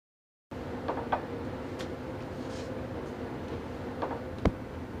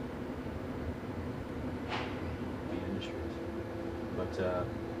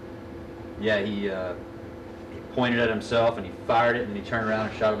yeah, he pointed at himself and he fired it, and then he turned around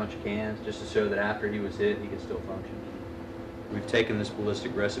and shot a bunch of cans just to show that after he was hit, he could still function. We've taken this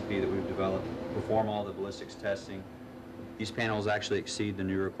ballistic recipe that we've developed, perform all the ballistics testing. These panels actually exceed the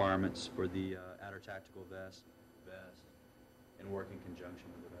new requirements for the outer tactical vest and work in conjunction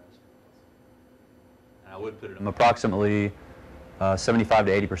with the vest. And I would put it in approximately 75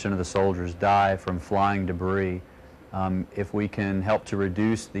 to 80% of the soldiers die from flying debris. If we can help to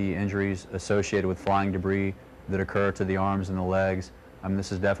reduce the injuries associated with flying debris that occur to the arms and the legs,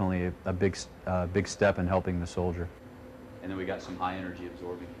 this is definitely a big step in helping the soldier. And then we got some high energy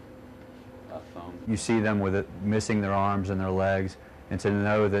absorbing foam. You see them with it missing their arms and their legs, and to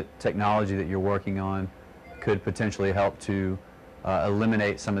know that technology that you're working on could potentially help to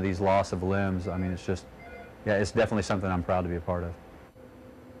eliminate some of these loss of limbs. It's just, yeah, it's definitely something I'm proud to be a part of.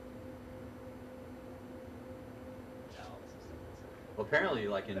 Well, apparently,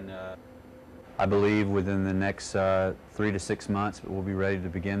 like I believe within the next 3 to 6 months, we'll be ready to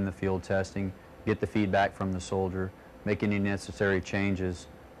begin the field testing, get the feedback from the soldier, make any necessary changes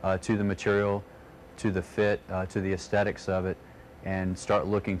to the material, to the fit, to the aesthetics of it, and start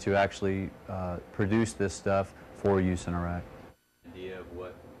looking to actually produce this stuff for use in Iraq. Idea of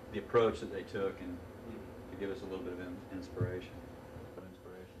what the approach that they took, and to give us a little bit of inspiration.